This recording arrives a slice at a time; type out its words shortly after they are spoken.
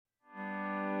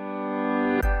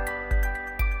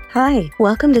Hi,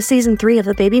 welcome to Season 3 of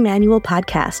the Baby Manual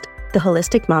podcast, the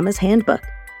Holistic Mama's Handbook.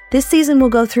 This season will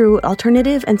go through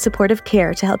alternative and supportive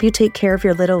care to help you take care of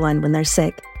your little one when they're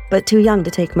sick, but too young to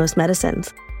take most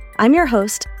medicines. I'm your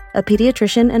host, a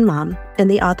pediatrician and mom, and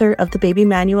the author of the Baby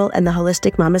Manual and the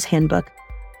Holistic Mama's Handbook,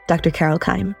 Dr. Carol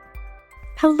Keim.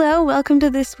 Hello, welcome to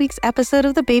this week's episode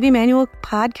of the Baby Manual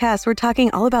podcast. We're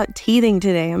talking all about teething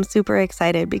today. I'm super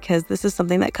excited because this is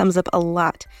something that comes up a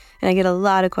lot, and I get a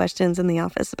lot of questions in the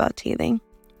office about teething.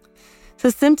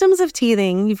 So symptoms of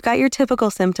teething, you've got your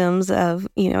typical symptoms of,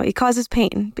 it causes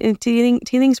pain.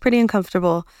 Teething's pretty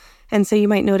uncomfortable. And so you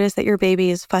might notice that your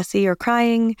baby is fussy or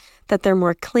crying, that they're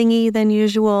more clingy than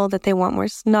usual, that they want more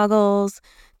snuggles,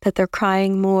 that they're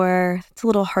crying more. It's a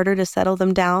little harder to settle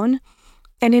them down.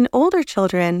 And in older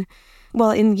children,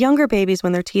 in younger babies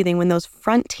when they're teething, when those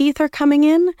front teeth are coming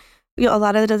in, a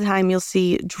lot of the time you'll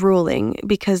see drooling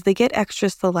because they get extra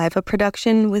saliva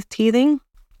production with teething.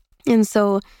 And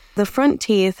so the front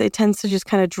teeth, it tends to just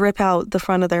kind of drip out the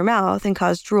front of their mouth and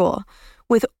cause drool.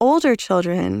 With older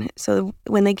children, so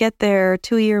when they get their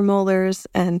 2-year molars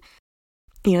and,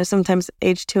 sometimes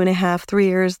age 2.5, 3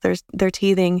 years, they're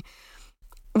teething,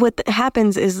 what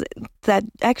happens is that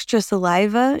extra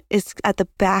saliva is at the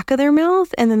back of their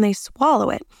mouth and then they swallow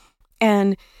it.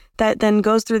 And that then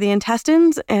goes through the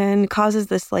intestines and causes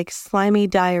this slimy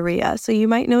diarrhea. So you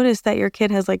might notice that your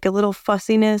kid has a little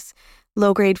fussiness,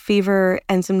 low-grade fever,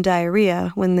 and some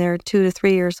diarrhea when they're 2 to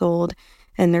 3 years old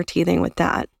and they're teething with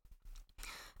that.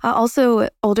 Also,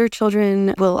 older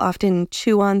children will often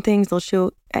chew on things. They'll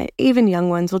chew, even young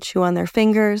ones will chew on their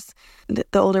fingers. The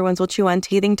older ones will chew on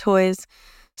teething toys.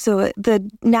 So the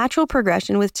natural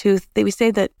progression with tooth, we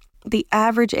say that the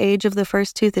average age of the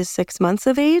first tooth is 6 months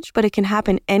of age, but it can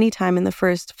happen anytime in the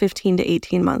first 15 to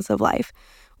 18 months of life.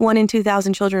 1 in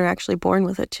 2,000 children are actually born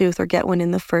with a tooth or get one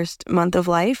in the first month of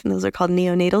life, and those are called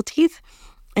neonatal teeth.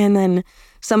 And then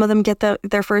some of them get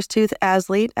their first tooth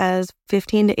as late as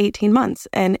 15 to 18 months,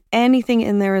 and anything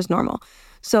in there is normal.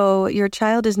 So your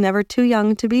child is never too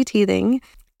young to be teething.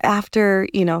 After,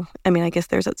 I guess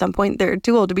there's at some point they're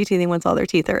too old to be teething once all their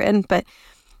teeth are in. But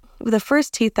the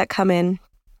first teeth that come in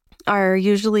are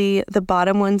usually the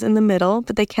bottom ones in the middle,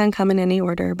 but they can come in any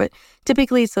order. But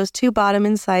typically it's those 2 bottom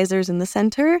incisors in the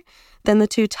center, then the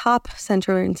 2 top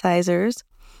center incisors,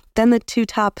 then the 2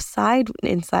 top side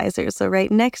incisors, so right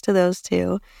next to those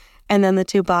 2, and then the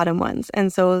 2 bottom ones.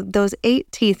 And so those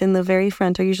 8 teeth in the very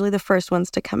front are usually the first ones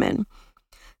to come in.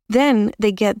 Then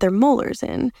they get their molars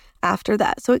in after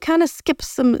that. So it kind of skips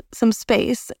some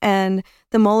space, and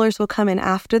the molars will come in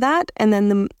after that, and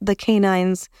then the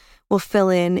canines will fill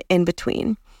in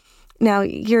between. Now,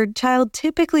 your child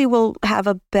typically will have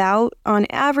about, on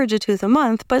average, a tooth a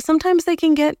month, but sometimes they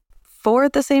can get 4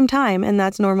 at the same time, and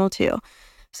that's normal too.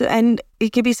 So, and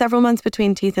it could be several months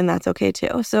between teeth, and that's okay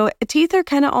too. So teeth are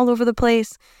kind of all over the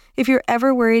place. If you're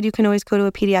ever worried, you can always go to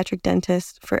a pediatric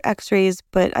dentist for x-rays,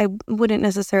 but I wouldn't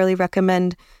necessarily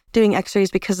recommend doing x-rays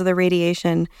because of the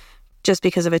radiation, just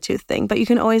because of a tooth thing. But you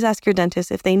can always ask your dentist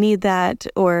if they need that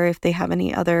or if they have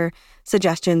any other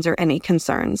suggestions or any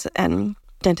concerns, and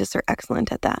dentists are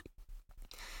excellent at that.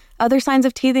 Other signs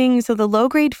of teething, so the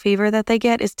low-grade fever that they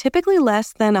get is typically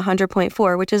less than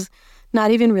 100.4, which is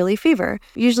not even really fever.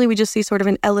 Usually we just see sort of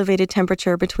an elevated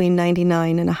temperature between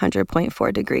 99 and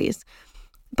 100.4 degrees.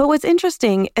 But what's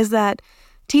interesting is that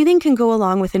teething can go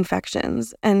along with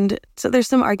infections. And so there's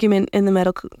some argument in the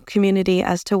medical community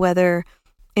as to whether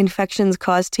infections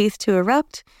cause teeth to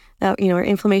erupt, or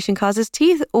inflammation causes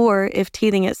teeth, or if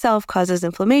teething itself causes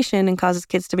inflammation and causes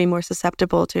kids to be more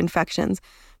susceptible to infections.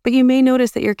 But you may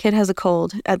notice that your kid has a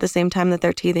cold at the same time that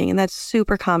they're teething, and that's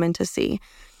super common to see.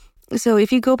 So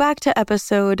if you go back to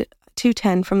episode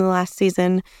 210 from the last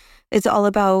season, it's all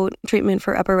about treatment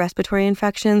for upper respiratory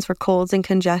infections, for colds and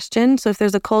congestion. So if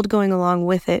there's a cold going along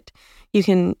with it, you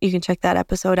can check that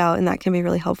episode out, and that can be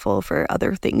really helpful for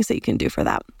other things that you can do for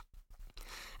that.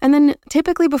 And then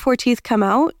typically before teeth come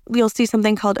out, you'll see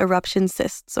something called eruption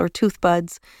cysts or tooth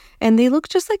buds, and they look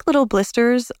just like little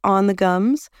blisters on the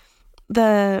gums.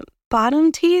 The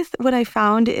bottom teeth, what I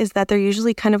found is that they're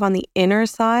usually kind of on the inner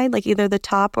side, like either the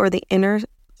top or the inner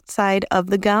side of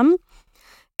the gum.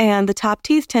 And the top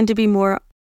teeth tend to be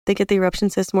they get the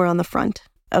eruption cyst more on the front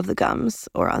of the gums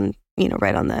or on,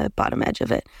 right on the bottom edge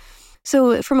of it.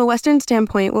 So from a Western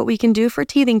standpoint, what we can do for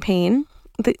teething pain,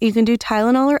 you can do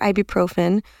Tylenol or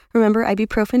ibuprofen. Remember,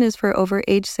 ibuprofen is for over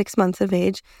age 6 months of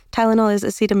age. Tylenol is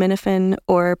acetaminophen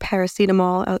or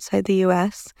paracetamol outside the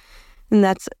US. And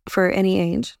that's for any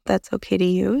age. That's okay to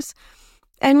use.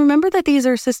 And remember that these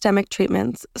are systemic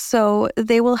treatments, so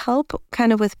they will help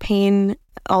kind of with pain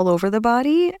all over the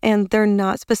body, and they're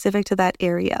not specific to that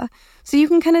area. So you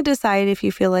can kind of decide if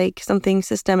you feel like something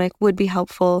systemic would be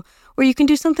helpful, or you can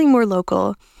do something more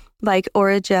local, like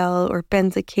Orajel or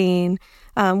benzocaine.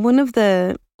 One of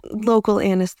the local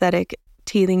anesthetic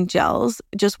teething gels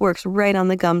just works right on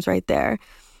the gums right there.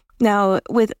 Now,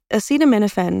 with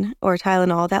acetaminophen or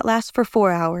Tylenol, that lasts for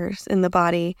 4 hours in the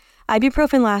body.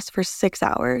 Ibuprofen lasts for 6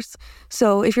 hours.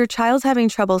 So if your child's having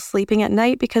trouble sleeping at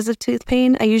night because of tooth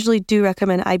pain, I usually do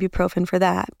recommend ibuprofen for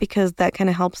that because that kind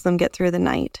of helps them get through the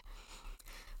night.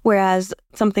 Whereas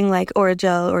something like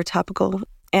Orajel or topical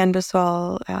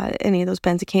Anbesol, any of those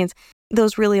benzocaines,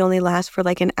 those really only last for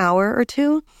like an hour or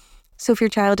two. So if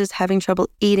your child is having trouble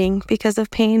eating because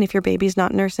of pain, if your baby's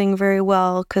not nursing very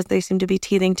well because they seem to be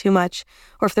teething too much,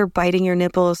 or if they're biting your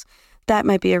nipples, that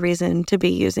might be a reason to be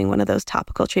using one of those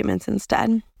topical treatments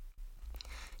instead.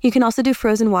 You can also do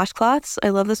frozen washcloths. I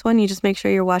love this one. You just make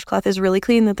sure your washcloth is really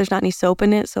clean, that there's not any soap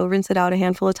in it. So rinse it out a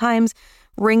handful of times,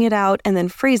 wring it out, and then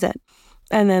freeze it.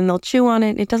 And then they'll chew on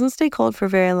it. It doesn't stay cold for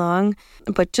very long,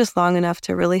 but just long enough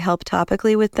to really help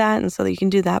topically with that. And so that you can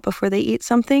do that before they eat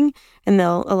something. And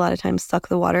they'll a lot of times suck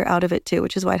the water out of it too,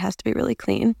 which is why it has to be really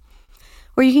clean.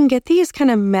 Or you can get these kind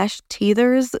of mesh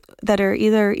teethers that are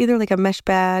either like a mesh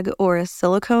bag or a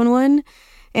silicone one.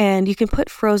 And you can put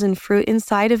frozen fruit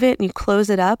inside of it and you close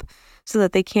it up so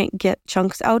that they can't get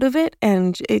chunks out of it.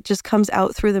 And it just comes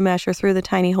out through the mesh or through the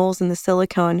tiny holes in the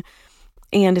silicone.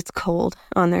 And it's cold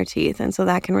on their teeth, and so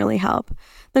that can really help.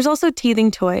 There's also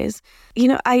teething toys.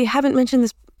 I haven't mentioned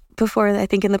this before, I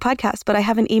think, in the podcast, but I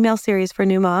have an email series for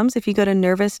new moms. If you go to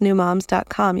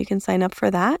nervousnewmoms.com, you can sign up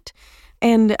for that.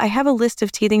 And I have a list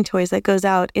of teething toys that goes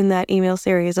out in that email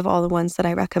series of all the ones that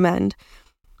I recommend.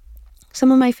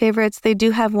 Some of my favorites, they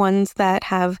do have ones that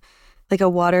have like a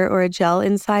water or a gel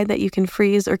inside that you can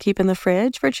freeze or keep in the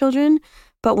fridge for children.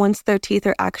 But once their teeth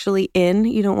are actually in,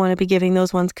 you don't want to be giving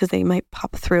those ones because they might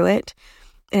pop through it.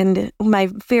 And my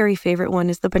very favorite one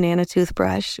is the banana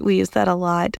toothbrush. We use that a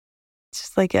lot. It's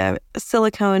just like a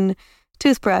silicone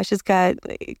toothbrush. It's got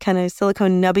kind of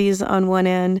silicone nubbies on one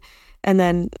end. And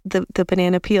then the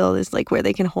banana peel is like where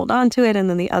they can hold on to it. And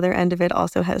then the other end of it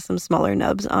also has some smaller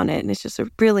nubs on it. And it's just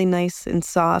really nice and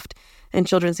soft. And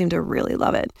children seem to really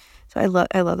love it. So I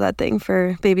love that thing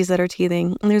for babies that are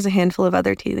teething. And there's a handful of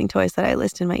other teething toys that I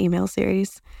list in my email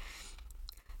series.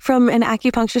 From an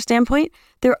acupuncture standpoint,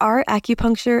 there are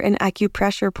acupuncture and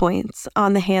acupressure points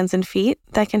on the hands and feet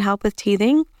that can help with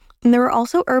teething. And there are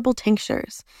also herbal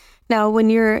tinctures. Now, when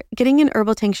you're getting an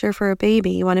herbal tincture for a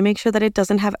baby, you want to make sure that it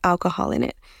doesn't have alcohol in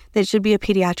it. That should be a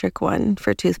pediatric one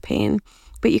for tooth pain.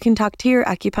 But you can talk to your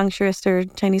acupuncturist or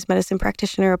Chinese medicine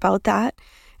practitioner about that.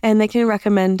 And they can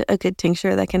recommend a good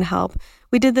tincture that can help.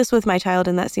 We did this with my child,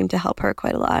 and that seemed to help her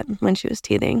quite a lot when she was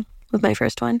teething with my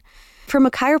first one. From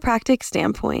a chiropractic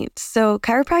standpoint, so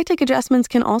chiropractic adjustments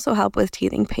can also help with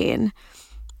teething pain.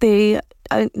 They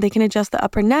can adjust the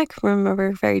upper neck,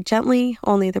 remember, very gently,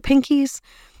 only the pinkies,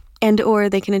 or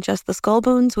they can adjust the skull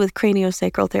bones with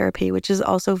craniosacral therapy, which is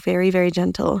also very, very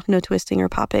gentle, no twisting or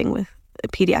popping with a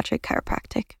pediatric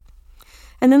chiropractic.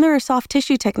 And then there are soft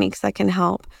tissue techniques that can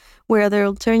help, where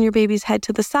they'll turn your baby's head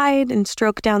to the side and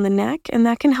stroke down the neck, and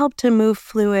that can help to move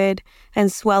fluid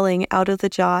and swelling out of the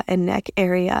jaw and neck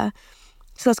area.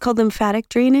 So that's called lymphatic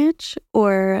drainage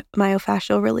or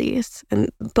myofascial release, and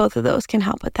both of those can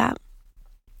help with that.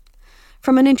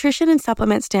 From a nutrition and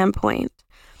supplement standpoint,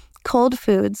 cold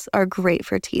foods are great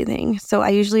for teething. So I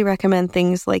usually recommend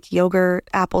things like yogurt,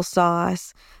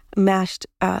 applesauce, mashed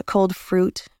cold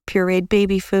fruit, pureed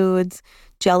baby foods,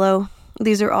 Jell-O.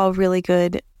 These are all really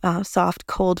good soft,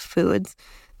 cold foods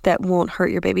that won't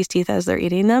hurt your baby's teeth as they're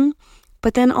eating them.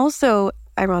 But then also,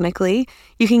 ironically,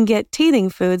 you can get teething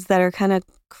foods that are kind of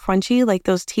crunchy, like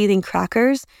those teething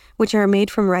crackers, which are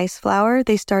made from rice flour.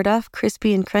 They start off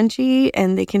crispy and crunchy,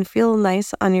 and they can feel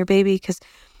nice on your baby because,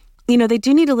 they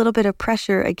do need a little bit of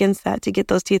pressure against that to get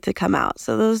those teeth to come out.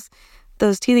 So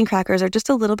those teething crackers are just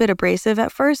a little bit abrasive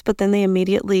at first, but then they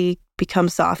immediately become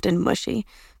soft and mushy.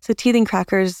 So teething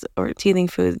crackers or teething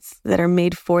foods that are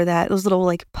made for that, those little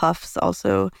like puffs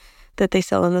also that they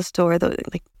sell in the store,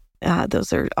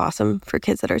 those are awesome for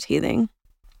kids that are teething.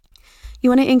 You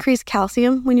want to increase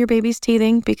calcium when your baby's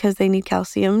teething because they need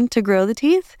calcium to grow the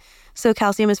teeth. So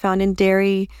calcium is found in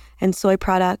dairy and soy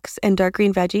products and dark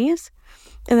green veggies.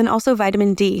 And then also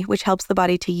vitamin D, which helps the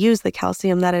body to use the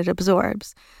calcium that it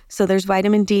absorbs. So there's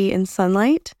vitamin D in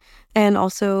sunlight. And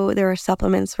also there are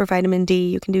supplements for vitamin D.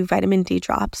 You can do vitamin D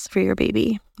drops for your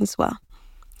baby as well.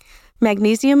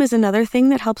 Magnesium is another thing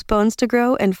that helps bones to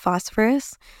grow, and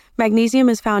phosphorus. Magnesium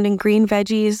is found in green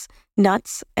veggies,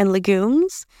 nuts, and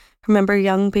legumes. Remember,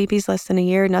 young babies less than a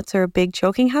year, nuts are a big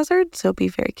choking hazard, so be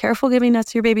very careful giving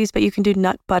nuts to your babies, but you can do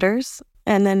nut butters.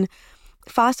 And then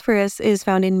phosphorus is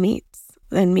found in meats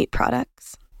and meat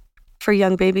products. For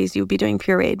young babies, you would be doing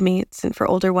pureed meats, and for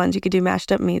older ones, you could do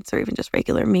mashed up meats or even just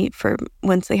regular meat for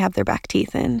once they have their back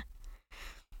teeth in.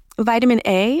 Vitamin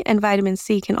A and vitamin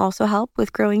C can also help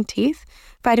with growing teeth.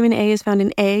 Vitamin A is found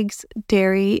in eggs,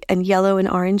 dairy, and yellow and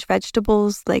orange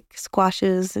vegetables like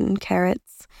squashes and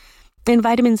carrots. And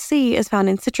vitamin C is found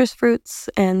in citrus fruits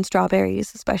and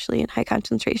strawberries, especially in high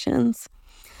concentrations.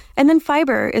 And then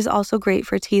fiber is also great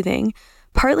for teething,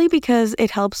 partly because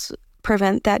it helps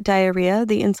prevent that diarrhea.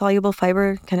 The insoluble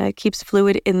fiber kind of keeps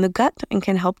fluid in the gut and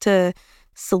can help to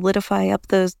solidify up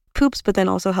those poops, but then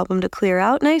also help them to clear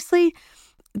out nicely.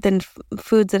 Then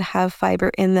foods that have fiber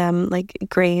in them, like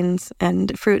grains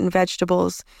and fruit and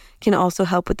vegetables, can also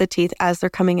help with the teeth as they're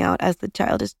coming out, as the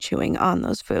child is chewing on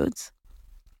those foods.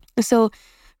 So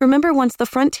remember, once the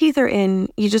front teeth are in,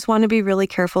 you just want to be really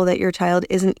careful that your child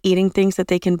isn't eating things that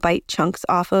they can bite chunks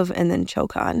off of and then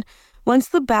choke on. Once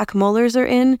the back molars are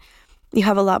in, you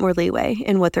have a lot more leeway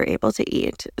in what they're able to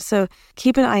eat. So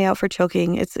keep an eye out for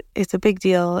choking. It's a big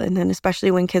deal. And then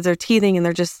especially when kids are teething and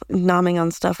they're just nomming on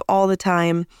stuff all the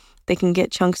time, they can get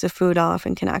chunks of food off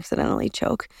and can accidentally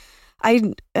choke.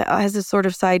 As a sort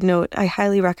of side note, I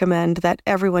highly recommend that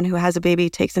everyone who has a baby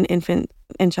takes an infant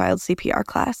and child CPR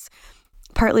class,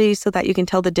 partly so that you can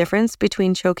tell the difference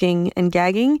between choking and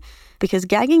gagging, because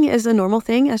gagging is a normal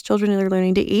thing as children are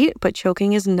learning to eat, but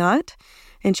choking is not.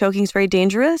 And choking is very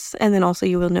dangerous. And then also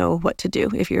you will know what to do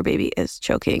if your baby is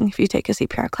choking if you take a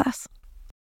CPR class.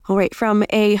 All right, from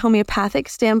a homeopathic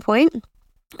standpoint,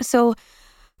 so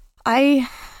I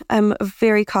am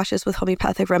very cautious with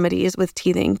homeopathic remedies with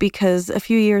teething because a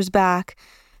few years back,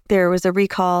 there was a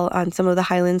recall on some of the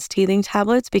Highlands teething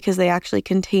tablets because they actually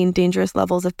contained dangerous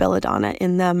levels of belladonna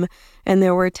in them. And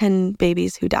there were 10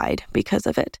 babies who died because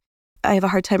of it. I have a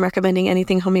hard time recommending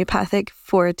anything homeopathic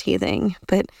for teething,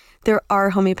 but there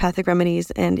are homeopathic remedies,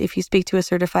 and if you speak to a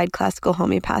certified classical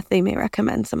homeopath, they may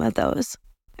recommend some of those.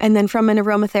 And then from an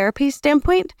aromatherapy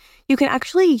standpoint, you can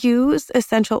actually use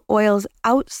essential oils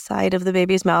outside of the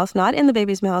baby's mouth, not in the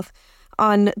baby's mouth,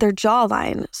 on their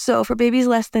jawline. So for babies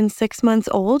less than 6 months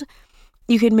old,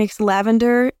 you could mix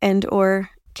lavender and or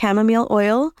chamomile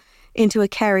oil into a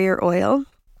carrier oil.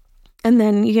 And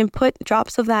then you can put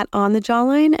drops of that on the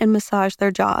jawline and massage their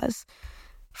jaws.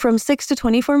 From 6 to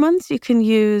 24 months, you can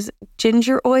use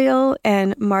ginger oil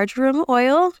and marjoram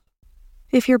oil.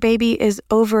 If your baby is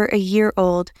over a year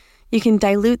old, you can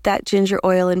dilute that ginger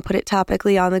oil and put it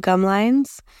topically on the gum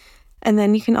lines. And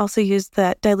then you can also use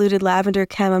that diluted lavender,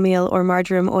 chamomile, or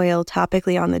marjoram oil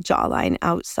topically on the jawline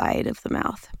outside of the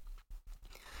mouth.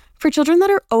 For children that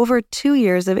are over 2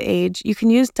 years of age, you can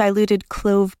use diluted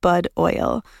clove bud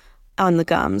oil on the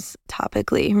gums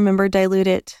topically. Remember, dilute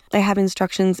it. I have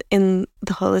instructions in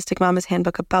the Holistic Mama's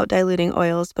Handbook about diluting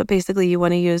oils, but basically you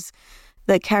want to use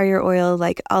the carrier oil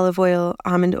like olive oil,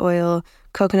 almond oil,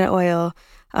 coconut oil,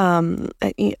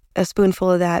 a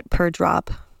spoonful of that per drop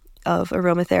of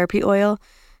aromatherapy oil,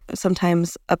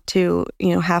 sometimes up to,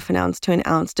 half an ounce to an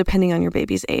ounce, depending on your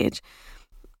baby's age.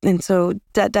 And so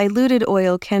that diluted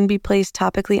oil can be placed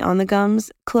topically on the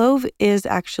gums. Clove is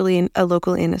actually a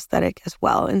local anesthetic as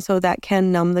well. And so that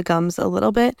can numb the gums a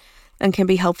little bit and can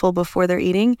be helpful before they're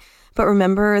eating. But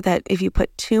remember that if you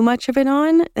put too much of it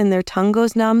on and their tongue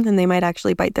goes numb, then they might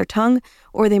actually bite their tongue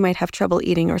or they might have trouble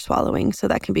eating or swallowing. So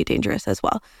that can be dangerous as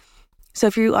well. So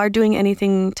if you are doing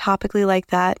anything topically like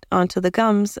that onto the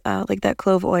gums, like that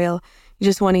clove oil, you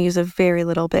just want to use a very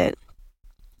little bit.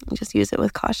 Just use it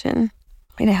with caution.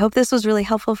 And I hope this was really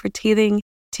helpful for teething.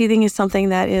 Teething is something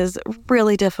that is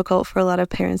really difficult for a lot of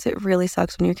parents. It really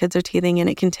sucks when your kids are teething, and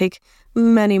it can take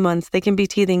many months. They can be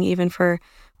teething even for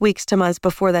weeks to months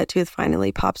before that tooth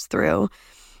finally pops through.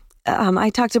 I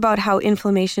talked about how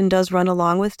inflammation does run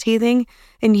along with teething,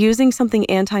 and using something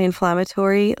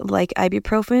anti-inflammatory like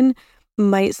ibuprofen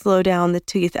might slow down the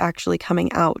teeth actually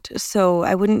coming out. So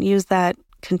I wouldn't use that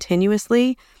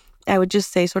continuously. I would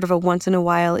just say sort of a once in a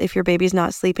while, if your baby's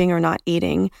not sleeping or not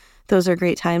eating, those are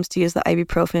great times to use the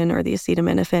ibuprofen or the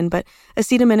acetaminophen. But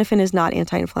acetaminophen is not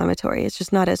anti-inflammatory. It's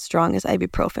just not as strong as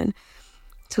ibuprofen.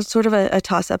 So it's sort of a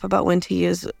toss-up about when to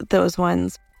use those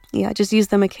ones. Yeah, just use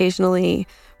them occasionally,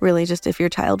 really just if your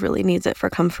child really needs it for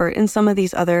comfort. And some of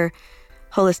these other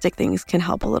holistic things can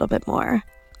help a little bit more.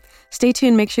 Stay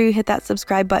tuned. Make sure you hit that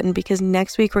subscribe button because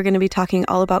next week we're going to be talking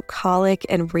all about colic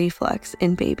and reflux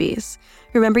in babies.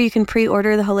 Remember, you can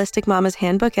pre-order the Holistic Mama's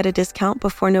Handbook at a discount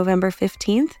before November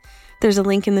 15th. There's a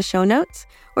link in the show notes,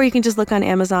 or you can just look on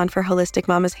Amazon for Holistic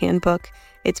Mama's Handbook.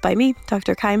 It's by me,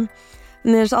 Dr. Keim.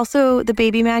 And there's also the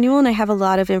baby manual, and I have a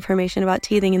lot of information about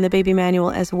teething in the baby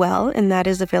manual as well, and that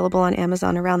is available on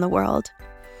Amazon around the world.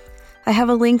 I have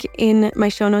a link in my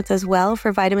show notes as well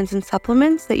for vitamins and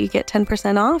supplements that you get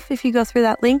 10% off if you go through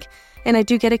that link, and I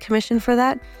do get a commission for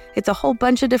that. It's a whole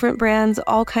bunch of different brands,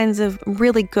 all kinds of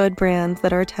really good brands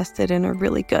that are tested and are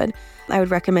really good. I would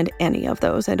recommend any of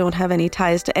those. I don't have any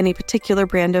ties to any particular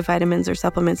brand of vitamins or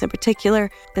supplements in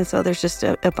particular, and so there's just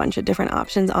a bunch of different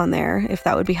options on there. If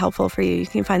that would be helpful for you, you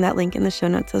can find that link in the show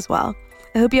notes as well.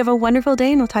 I hope you have a wonderful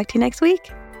day, and I'll talk to you next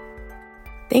week.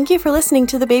 Thank you for listening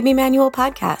to the Baby Manual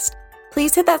podcast.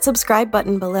 Please hit that subscribe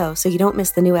button below so you don't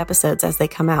miss the new episodes as they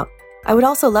come out. I would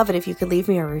also love it if you could leave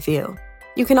me a review.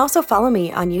 You can also follow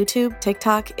me on YouTube,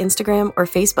 TikTok, Instagram, or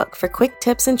Facebook for quick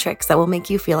tips and tricks that will make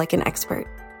you feel like an expert.